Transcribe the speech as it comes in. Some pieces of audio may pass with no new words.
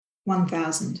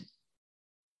1,000.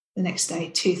 The next day,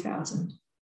 2,000.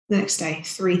 The next day,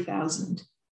 3,000.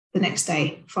 The next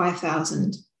day,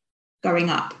 5,000. Going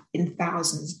up in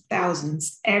thousands,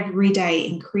 every day,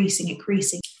 increasing.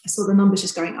 I saw the numbers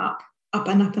just going up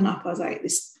and up and up. I was like,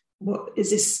 what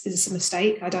is this? Is this a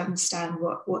mistake? I don't understand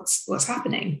what's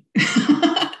happening.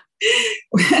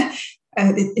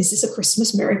 Is this a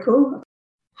Christmas miracle?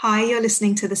 Hi, you're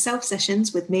listening to the Self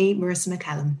Sessions with me, Marissa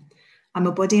McCallum. I'm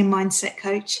a body and mindset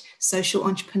coach, social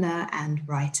entrepreneur, and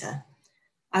writer.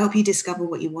 I help you discover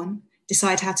what you want,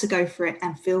 decide how to go for it,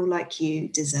 and feel like you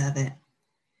deserve it.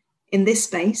 In this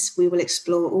space, we will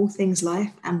explore all things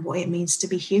life and what it means to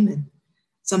be human.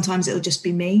 Sometimes it'll just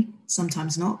be me,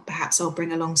 sometimes not. Perhaps I'll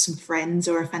bring along some friends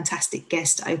or a fantastic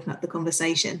guest to open up the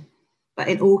conversation. But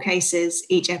in all cases,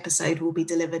 each episode will be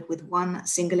delivered with one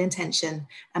single intention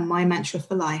and my mantra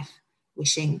for life,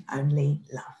 wishing only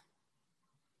love.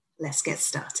 Let's get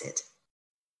started.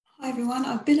 Hi everyone,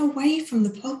 I've been away from the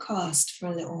podcast for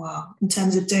a little while in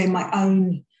terms of doing my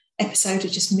own episode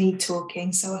of just me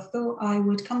talking. So I thought I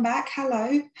would come back.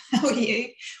 Hello, how are you?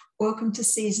 Welcome to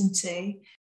season 2.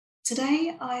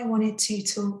 Today I wanted to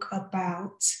talk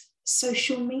about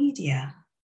social media.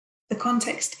 The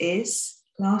context is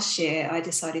last year I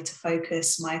decided to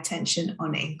focus my attention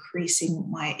on increasing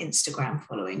my Instagram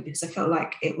following because I felt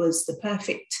like it was the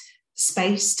perfect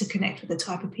space to connect with the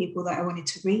type of people that I wanted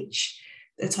to reach,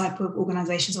 the type of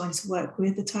organizations I wanted to work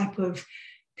with, the type of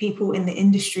people in the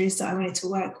industries that I wanted to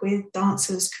work with,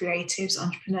 dancers, creatives,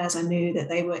 entrepreneurs. I knew that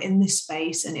they were in this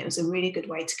space and it was a really good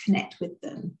way to connect with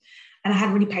them. And I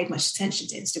hadn't really paid much attention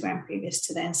to Instagram previous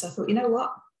to then. So I thought, you know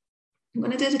what? I'm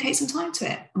going to dedicate some time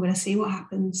to it. I'm going to see what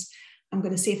happens. I'm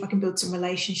going to see if I can build some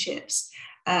relationships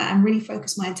and really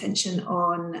focus my attention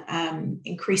on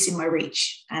increasing my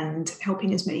reach and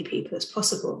helping as many people as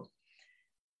possible.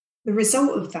 The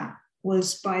result of that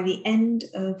was by the end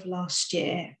of last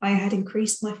year, I had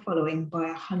increased my following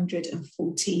by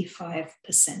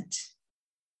 145%.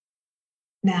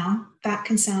 Now, that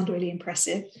can sound really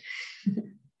impressive.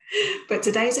 But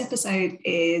today's episode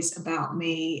is about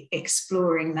me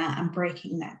exploring that and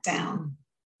breaking that down.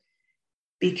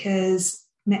 Because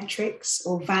metrics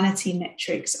or vanity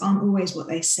metrics aren't always what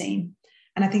they seem.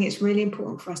 And I think it's really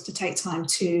important for us to take time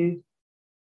to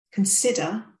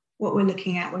consider what we're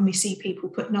looking at when we see people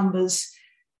put numbers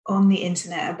on the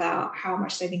internet about how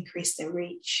much they've increased their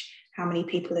reach, how many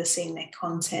people are seeing their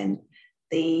content,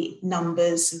 the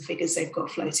numbers and figures they've got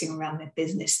floating around their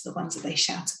business, the ones that they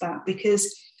shout about,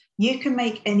 because you can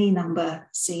make any number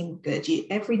seem good.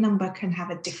 Every number can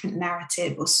have a different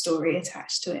narrative or story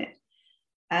attached to it.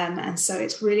 And so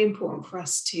it's really important for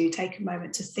us to take a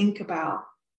moment to think about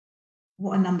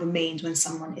what a number means when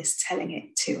someone is telling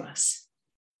it to us.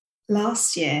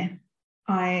 Last year,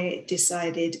 I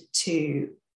decided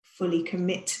to fully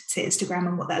commit to Instagram,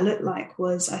 and what that looked like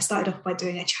was I started off by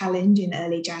doing a challenge in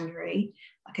early January,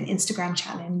 like an Instagram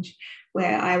challenge,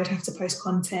 where I would have to post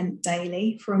content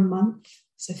daily for a month.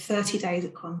 So 30 days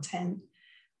of content.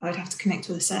 I would have to connect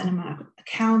with a certain amount of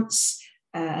accounts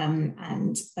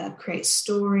and create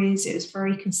stories. It was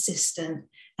very consistent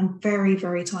and very,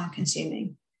 very time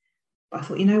consuming. But I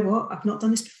thought, you know what? I've not done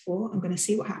this before. I'm going to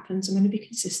see what happens. I'm going to be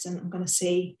consistent. I'm going to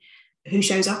see who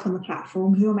shows up on the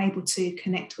platform, who I'm able to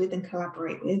connect with and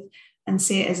collaborate with, and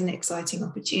see it as an exciting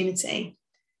opportunity.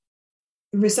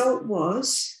 The result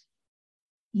was,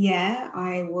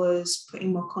 I was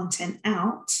putting more content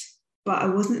out, but I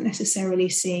wasn't necessarily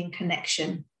seeing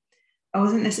connection. I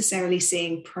wasn't necessarily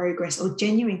seeing progress or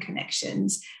genuine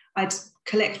connections. I'd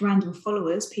collect random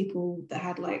followers, people that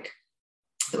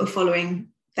that were following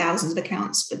thousands of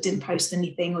accounts but didn't post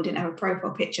anything or didn't have a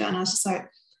profile picture. And I was just like,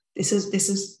 this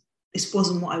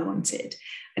wasn't what I wanted.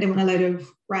 I didn't want a load of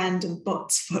random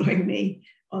bots following me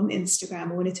on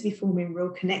Instagram. I wanted to be forming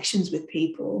real connections with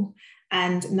people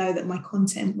and know that my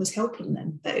content was helping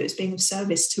them, that it was being of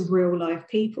service to real life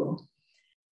people.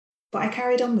 But I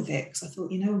carried on with it because I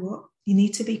thought, you know what? You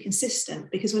need to be consistent,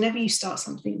 because whenever you start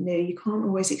something new, you can't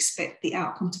always expect the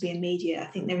outcome to be immediate. I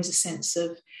think there is a sense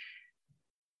of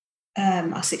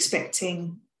us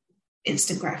expecting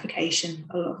instant gratification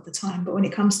a lot of the time. But when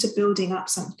it comes to building up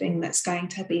something that's going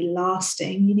to be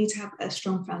lasting, you need to have a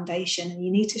strong foundation and you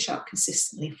need to show up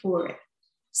consistently for it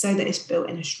so that it's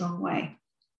built in a strong way.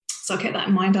 So I kept that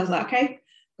in mind. I was like, okay,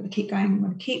 I'm going to keep going. I'm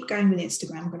going to keep going with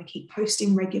Instagram. I'm going to keep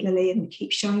posting regularly. I'm going to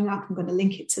keep showing up. I'm going to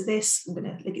link it to this. I'm going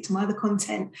to link it to my other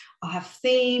content. I'll have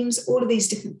themes, all of these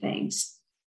different things.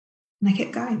 And I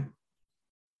kept going.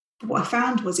 But what I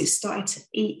found was it started to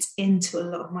eat into a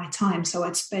lot of my time. So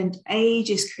I'd spend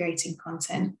ages creating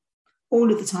content,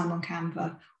 all of the time on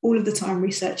Canva, all of the time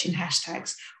researching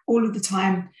hashtags, all of the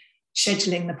time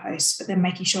scheduling the posts, but then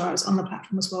making sure I was on the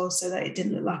platform as well so that it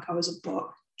didn't look like I was a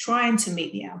bot, trying to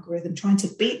meet the algorithm, trying to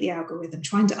beat the algorithm,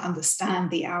 trying to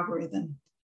understand the algorithm.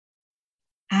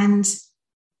 And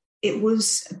it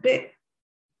was a bit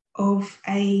of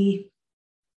a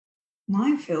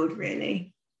minefield,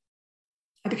 really.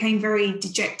 I became very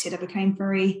dejected. I became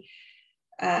very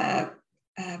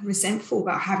resentful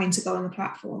about having to go on the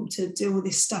platform to do all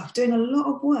this stuff, doing a lot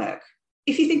of work.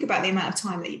 If you think about the amount of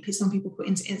time that some people put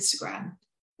into Instagram,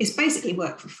 it's basically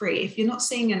work for free. If you're not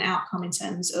seeing an outcome in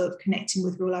terms of connecting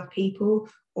with real life people,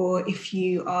 or if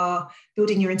you are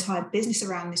building your entire business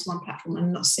around this one platform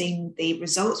and not seeing the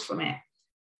results from it,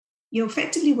 you're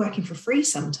effectively working for free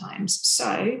sometimes.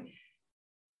 So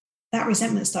that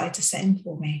resentment started to set in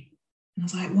for me. And I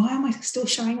was like, why am I still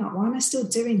showing up? Why am I still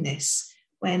doing this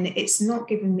when it's not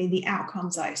giving me the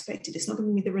outcomes I expected? It's not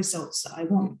giving me the results that I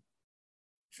want.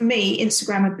 For me,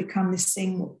 Instagram had become this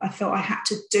thing I felt I had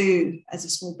to do as a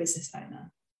small business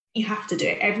owner. You have to do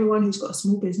it. Everyone who's got a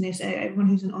small business, everyone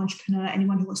who's an entrepreneur,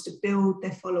 anyone who wants to build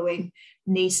their following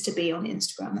needs to be on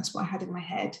Instagram. That's what I had in my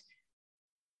head.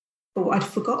 But what I'd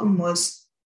forgotten was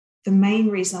the main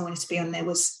reason I wanted to be on there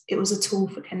was it was a tool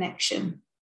for connection.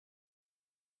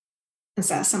 And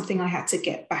so that's something I had to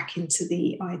get back into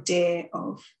the idea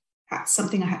of,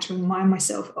 something I had to remind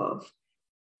myself of.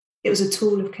 It was a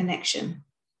tool of connection.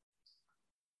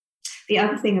 The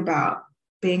other thing about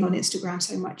being on Instagram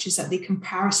so much is that the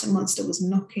comparison monster was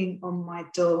knocking on my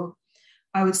door.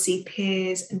 I would see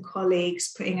peers and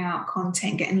colleagues putting out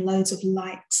content, getting loads of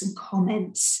likes and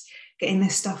comments, getting their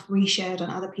stuff reshared on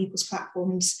other people's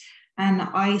platforms. And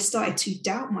I started to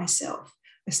doubt myself.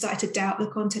 I started to doubt the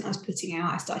content I was putting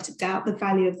out. I started to doubt the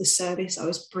value of the service I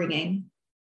was bringing.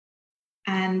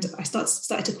 And I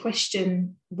started to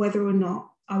question whether or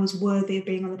not I was worthy of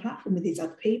being on the platform with these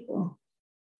other people.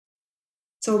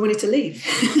 So I wanted to leave.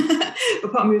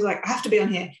 But part of me was like, I have to be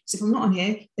on here. So if I'm not on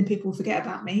here, then people will forget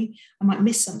about me. I might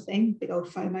miss something, big old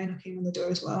FOMO knocking on the door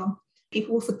as well.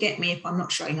 People will forget me if I'm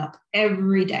not showing up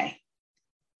every day.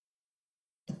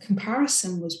 The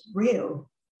comparison was real.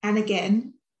 And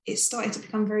again, it started to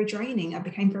become very draining. I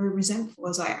became very resentful. I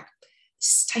was like,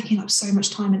 it's taking up so much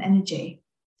time and energy.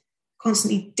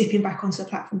 Constantly dipping back onto the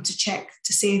platform to check,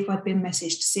 to see if I'd been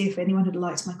messaged, to see if anyone had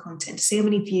liked my content, to see how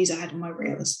many views I had on my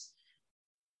reels.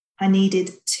 I needed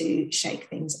to shake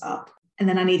things up. And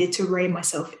then I needed to rein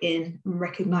myself in and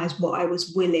recognize what I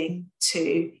was willing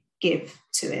to give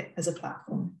to it as a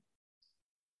platform.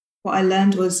 What I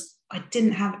learned was I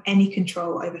didn't have any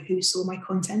control over who saw my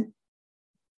content.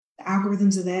 The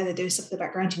algorithms are there, they're doing stuff in the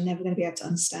background, you're never going to be able to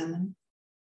understand them.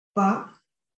 But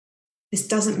this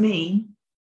doesn't mean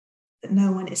that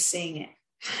no one is seeing it.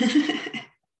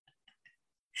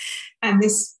 And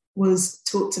this was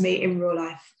taught to me in real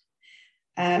life.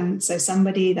 So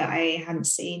somebody that I hadn't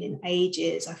seen in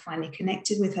ages, I finally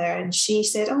connected with her and she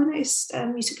said, I noticed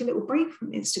you took a little break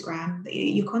from Instagram, that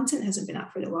your content hasn't been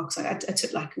up for a little while. Because I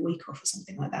took like a week off or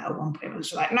something like that at one point. I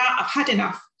was like, no, I've had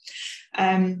enough.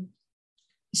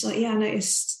 She's like, yeah, I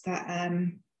noticed that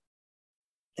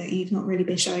that you've not really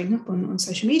been showing up on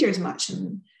social media as much.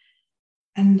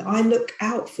 And I look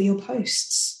out for your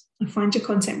posts. I find your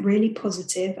content really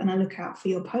positive and I look out for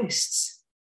your posts.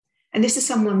 And this is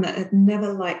someone that had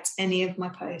never liked any of my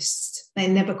posts. They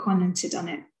never commented on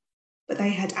it, but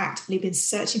they had actively been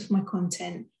searching for my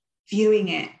content, viewing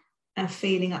it and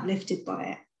feeling uplifted by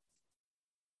it.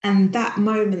 And that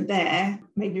moment there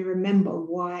made me remember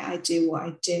why I do what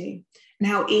I do and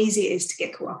how easy it is to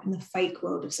get caught up in the fake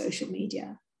world of social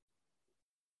media.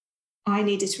 I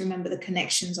needed to remember the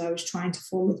connections I was trying to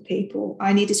form with people.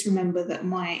 I needed to remember that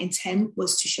my intent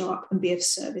was to show up and be of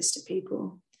service to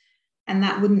people. And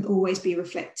that wouldn't always be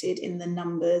reflected in the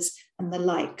numbers and the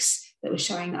likes that were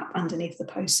showing up underneath the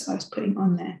posts that I was putting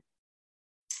on there.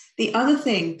 The other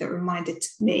thing that reminded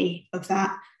me of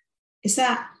that is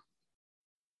that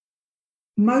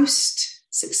most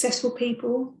successful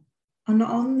people are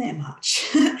not on there much.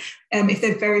 If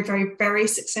they're very, very, very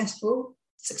successful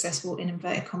in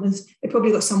inverted commas, they've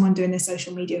probably got someone doing their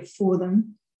social media for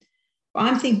them. But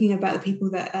I'm thinking about the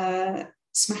people that are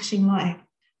smashing life,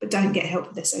 but don't get help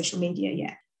with their social media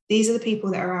yet. These are the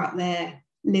people that are out there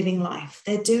living life.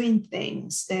 They're doing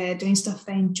things. They're doing stuff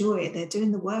they enjoy. They're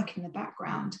doing the work in the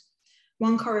background.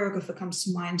 One choreographer comes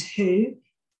to mind who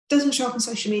doesn't show up on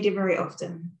social media very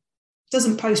often,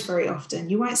 doesn't post very often.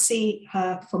 You won't see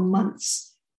her for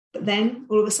months, but then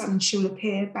all of a sudden she'll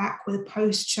appear back with a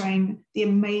post showing the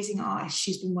amazing artists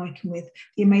she's been working with,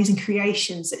 the amazing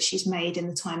creations that she's made in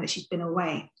the time that she's been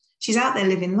away. She's out there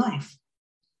living life.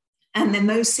 And then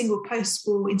those single posts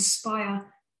will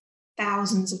inspire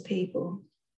thousands of people.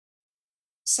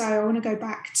 So I want to go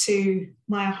back to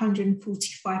my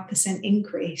 145%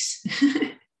 increase.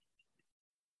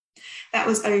 That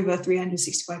was over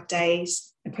 365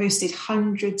 days. I posted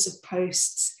hundreds of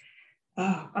posts.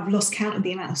 I've lost count of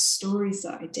the amount of stories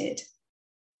that I did.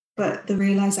 But the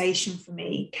realization for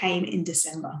me came in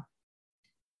December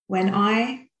when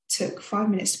I took 5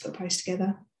 minutes to put a post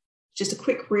together, just a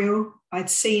quick reel. I'd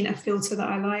seen a filter that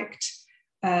I liked.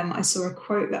 I saw a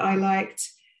quote that I liked,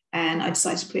 and I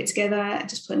decided to put it together and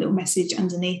just put a little message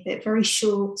underneath it, very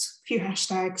short, a few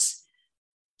hashtags,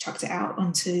 chucked it out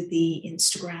onto the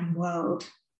Instagram world,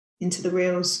 into the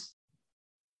reels.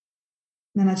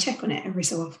 And then I check on it every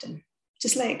so often.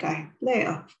 Just let it go,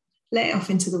 let it off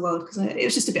into the world, because it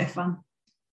was just a bit of fun.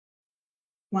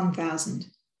 1,000.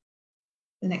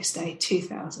 The next day,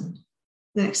 2,000.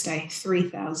 The next day,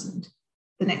 3,000.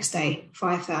 The next day,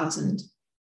 5,000.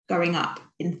 Going up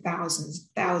in thousands,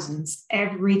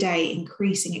 every day,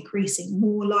 increasing,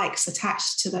 more likes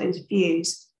attached to those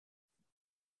views.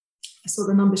 I saw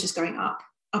the numbers just going up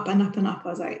and up and up. I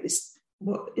was like,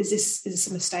 what is this? Is this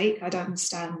a mistake? I don't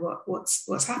understand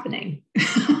what's happening.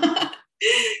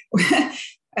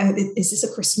 Is this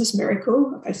a Christmas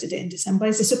miracle? I posted it in December.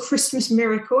 Is this a Christmas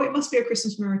miracle? It must be a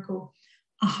Christmas miracle.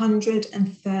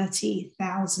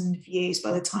 130,000 views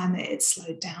by the time that it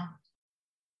slowed down.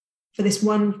 For this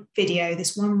one video,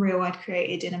 this one reel I'd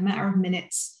created in a matter of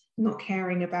minutes, not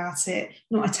caring about it,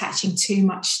 not attaching too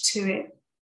much to it.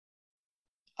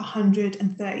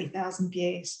 130,000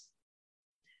 views.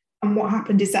 And what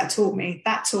happened is that taught me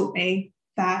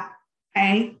that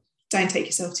A, don't take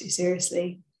yourself too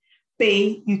seriously.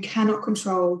 B, you cannot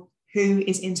control who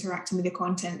is interacting with your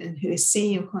content and who is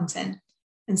seeing your content.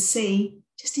 And C,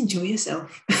 just enjoy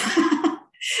yourself.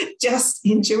 Just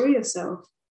enjoy yourself.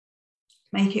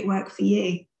 Make it work for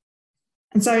you.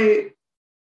 And so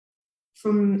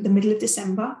from the middle of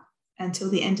December until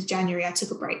the end of January, I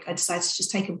took a break. I decided to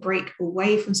just take a break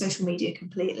away from social media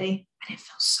completely. And it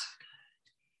felt so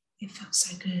good. It felt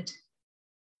so good.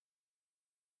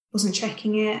 Wasn't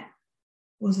checking it,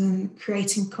 wasn't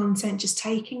creating content, just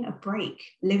taking a break,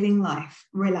 living life,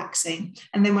 relaxing.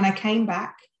 And then when I came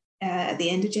back at the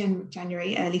end of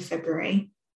January, early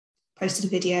February, posted a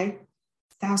video,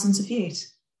 thousands of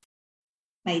views.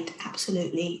 Made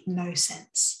absolutely no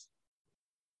sense.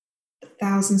 But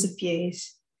thousands of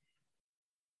views.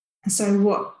 And so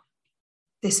what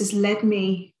this has led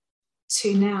me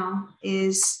to now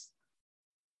is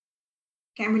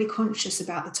getting really conscious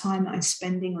about the time that I'm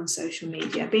spending on social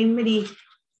media, being really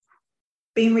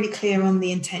clear on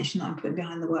the intention that I'm putting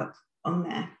behind the work on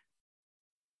there.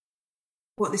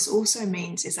 What this also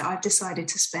means is that I've decided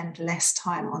to spend less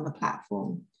time on the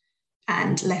platform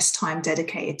and less time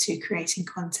dedicated to creating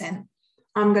content.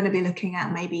 I'm going to be looking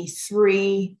at maybe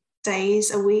 3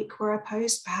 days a week where I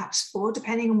post, perhaps 4,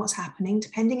 depending on what's happening,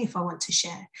 depending if I want to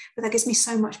share. But that gives me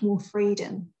so much more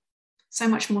freedom, so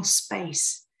much more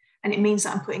space. And it means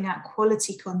that I'm putting out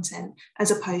quality content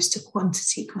as opposed to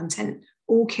quantity content.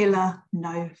 All killer,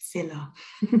 no filler.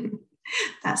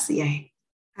 That's the aim.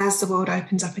 As the world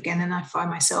opens up again and I find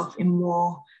myself in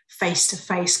more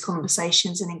face-to-face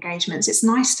conversations and engagements, it's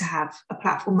nice to have a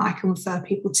platform that I can refer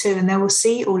people to, and they will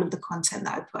see all of the content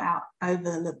that I put out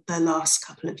over the last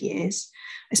couple of years,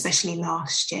 especially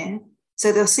last year.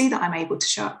 So they'll see that I'm able to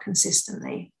show up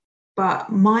consistently. But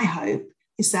my hope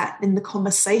is that in the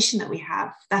conversation that we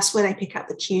have, that's where they pick up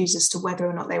the cues as to whether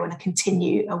or not they want to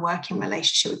continue a working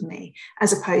relationship with me,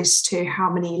 as opposed to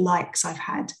how many likes I've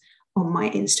had on my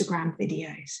Instagram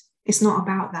videos. It's not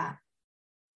about that.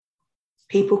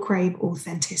 People crave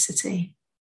authenticity.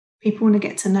 People want to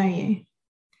get to know you.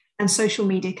 And social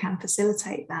media can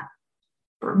facilitate that.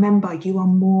 But remember, you are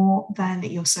more than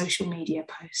your social media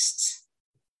posts.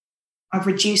 I've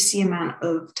reduced the amount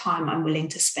of time I'm willing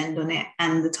to spend on it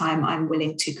and the time I'm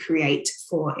willing to create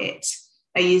for it.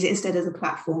 I use it instead as a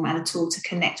platform and a tool to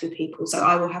connect with people. So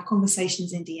I will have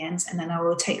conversations in DMs, and then I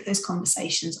will take those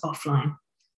conversations offline.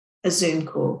 A Zoom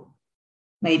call,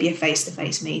 maybe a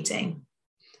face-to-face meeting.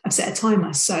 I've set a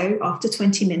timer. So after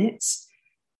 20 minutes,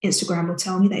 Instagram will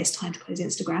tell me that it's time to close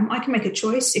Instagram. I can make a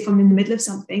choice. If I'm in the middle of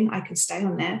something, I can stay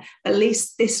on there. At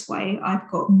least this way, I've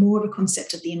got more of a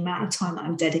concept of the amount of time that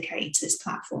I'm dedicated to this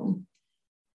platform.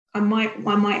 I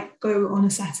might go on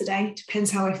a Saturday, depends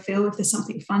how I feel. If there's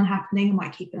something fun happening, I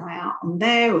might keep an eye out on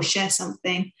there or share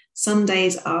something.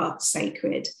 Sundays are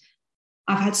sacred.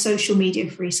 I've had social media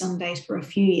free Sundays for a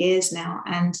few years now,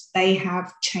 and they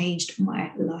have changed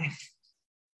my life.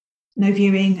 No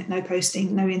viewing, no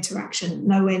posting, no interaction,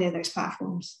 nowhere near those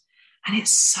platforms. And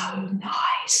it's so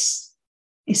nice.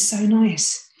 It's so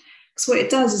nice. Because what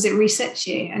it does is it resets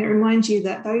you and it reminds you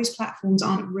that those platforms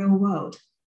aren't real world.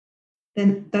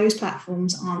 then those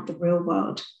platforms aren't the real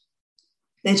world.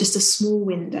 They're just a small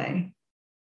window,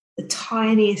 the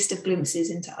tiniest of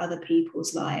glimpses into other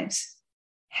people's lives,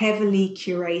 heavily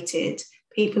curated.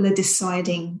 People are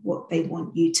deciding what they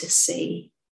want you to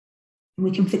see. And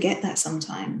we can forget that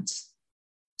sometimes.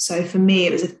 So for me,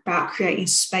 it was about creating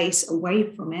space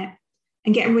away from it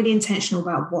and getting really intentional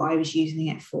about what I was using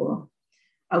it for.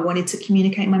 I wanted to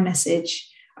communicate my message.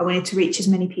 I wanted to reach as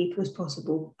many people as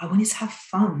possible. I wanted to have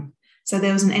fun. So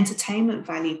there was an entertainment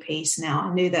value piece now.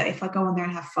 I knew that if I go on there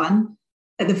and have fun,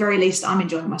 at the very least, I'm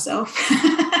enjoying myself.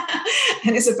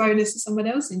 And it's a bonus that someone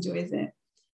else enjoys it.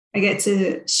 I get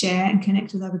to share and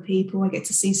connect with other people. I get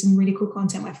to see some really cool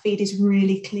content. My feed is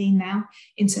really clean now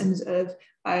in terms of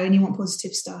I only want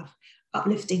positive stuff,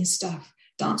 uplifting stuff,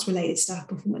 dance-related stuff,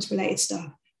 performance-related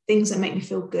stuff, things that make me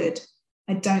feel good.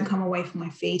 I don't come away from my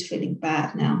feed feeling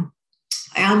bad now.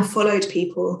 I unfollowed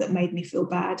people that made me feel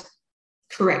bad.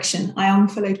 Correction, I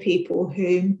unfollowed people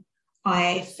whom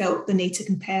I felt the need to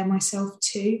compare myself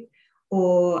to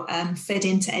or fed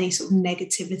into any sort of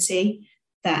negativity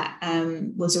that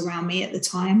was around me at the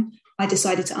time. I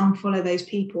decided to unfollow those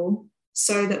people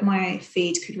so that my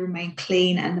feed could remain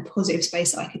clean and a positive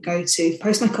space that I could go to,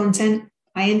 post my content,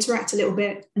 I interact a little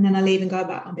bit, and then I leave and go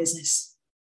about my business.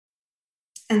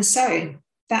 And so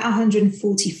that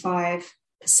 145%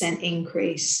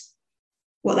 increase,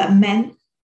 what that meant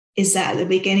is that at the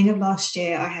beginning of last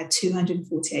year, I had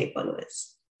 248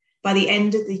 followers. By the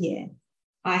end of the year,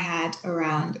 I had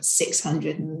around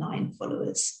 609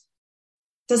 followers.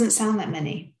 Doesn't sound that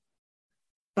many,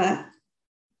 but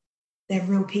they're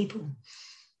real people.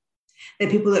 They're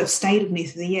people that have stayed with me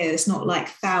through the year. It's not like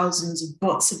thousands of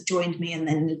bots have joined me and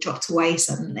then dropped away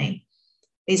suddenly.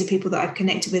 These are people that I've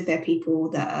connected with. They're people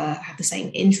that have the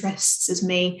same interests as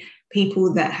me,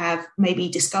 people that have maybe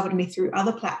discovered me through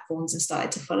other platforms and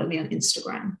started to follow me on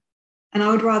Instagram. And I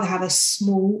would rather have a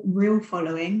small, real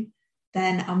following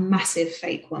than a massive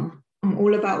fake one. I'm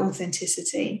all about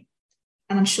authenticity.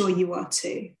 And I'm sure you are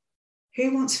too.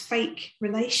 Who wants fake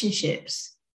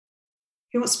relationships?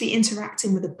 Who wants to be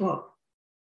interacting with a bot?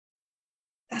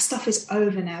 That stuff is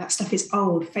over now. That stuff is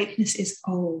old. Fakeness is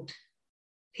old.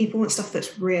 People want stuff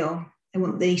that's real. They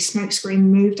want the smokescreen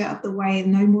moved out of the way.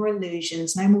 No more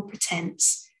illusions, no more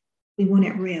pretense. We want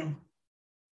it real.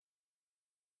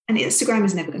 And Instagram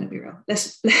is never going to be real.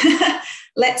 Let's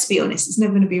be honest, it's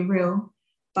never going to be real.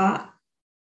 But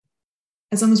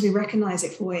as long as we recognize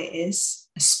it for what it is,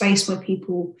 a space where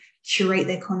people curate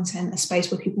their content, a space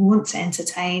where people want to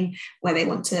entertain, where they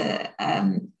want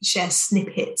to share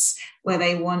snippets, where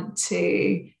they want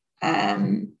to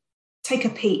take a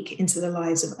peek into the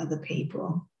lives of other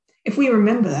people. If we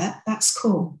remember that, that's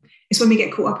cool. It's when we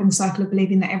get caught up in the cycle of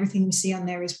believing that everything we see on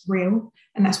there is real,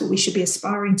 and that's what we should be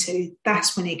aspiring to.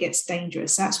 That's when it gets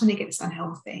dangerous. That's when it gets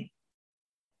unhealthy.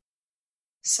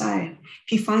 So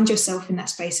if you find yourself in that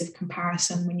space of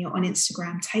comparison when you're on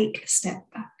Instagram, take a step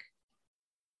back.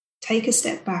 Take a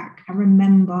step back and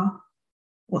remember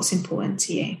what's important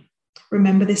to you.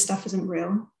 Remember this stuff isn't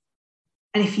real.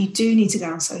 And if you do need to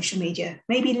go on social media,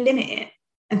 maybe limit it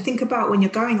and think about when you're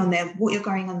going on there, what you're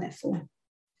going on there for.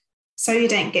 So you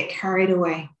don't get carried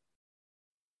away.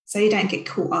 So you don't get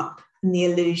caught up in the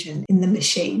illusion, in the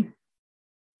machine.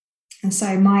 And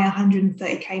so my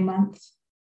 130K month,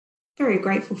 very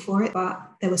grateful for it, but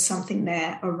there was something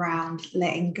there around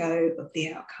letting go of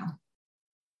the outcome.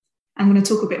 I'm going to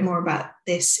talk a bit more about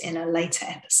this in a later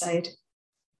episode.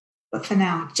 But for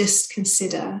now, just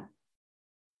consider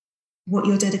what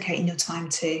you're dedicating your time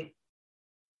to.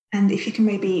 And if you can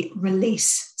maybe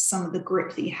release some of the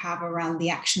grip that you have around the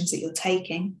actions that you're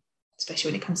taking,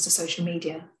 especially when it comes to social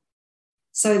media,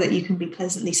 so that you can be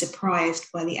pleasantly surprised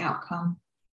by the outcome.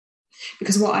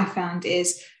 Because what I found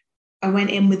is I went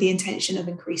in with the intention of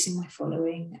increasing my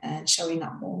following and showing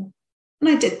up more. And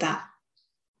I did that.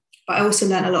 But I also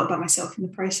learned a lot about myself in the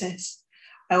process.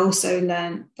 I also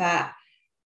learned that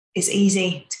it's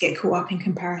easy to get caught up in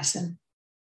comparison.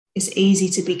 It's easy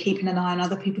to be keeping an eye on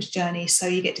other people's journeys, so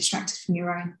you get distracted from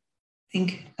your own.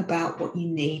 Think about what you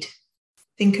need.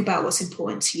 Think about what's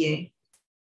important to you,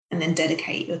 and then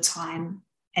dedicate your time,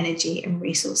 energy, and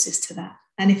resources to that.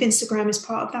 And if Instagram is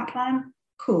part of that plan,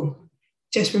 cool.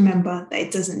 Just remember that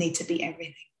it doesn't need to be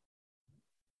everything.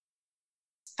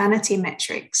 Vanity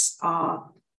metrics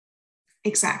are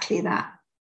exactly that.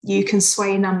 You can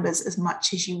sway numbers as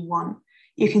much as you want.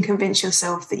 You can convince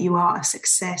yourself that you are a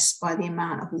success by the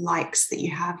amount of likes that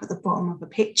you have at the bottom of a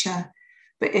picture.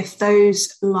 But if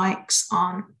those likes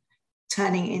aren't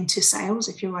turning into sales,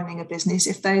 if you're running a business,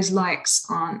 if those likes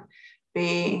aren't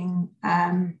being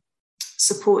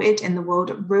supported in the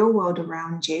real world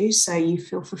around you, so you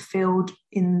feel fulfilled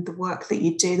in the work that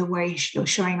you do, the way you're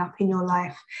showing up in your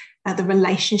life, the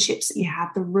relationships that you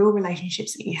have, the real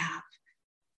relationships that you have,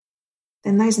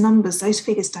 then those numbers, those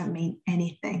figures don't mean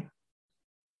anything.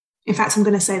 In fact, I'm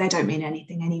going to say they don't mean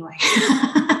anything anyway.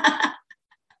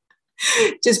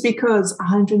 Just because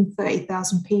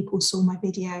 130,000 people saw my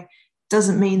video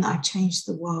doesn't mean that I've changed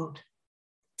the world.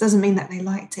 Doesn't mean that they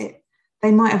liked it.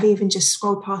 They might have even just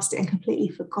scrolled past it and completely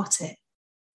forgot it.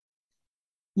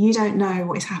 You don't know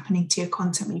what is happening to your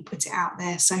content when you put it out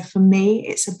there. So for me,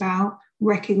 it's about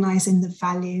recognizing the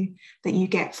value that you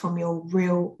get from your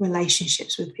real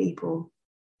relationships with people,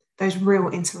 those real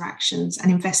interactions,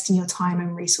 and investing your time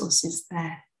and resources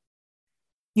there.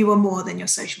 You are more than your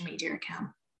social media account.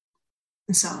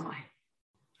 And so am I.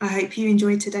 I hope you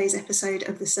enjoyed today's episode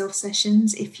of the Self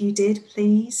Sessions. If you did,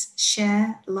 please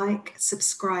share, like,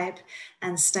 subscribe,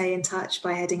 and stay in touch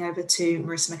by heading over to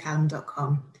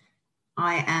marissamaccallum.com.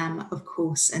 I am, of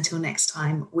course, until next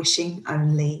time, wishing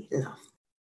only love.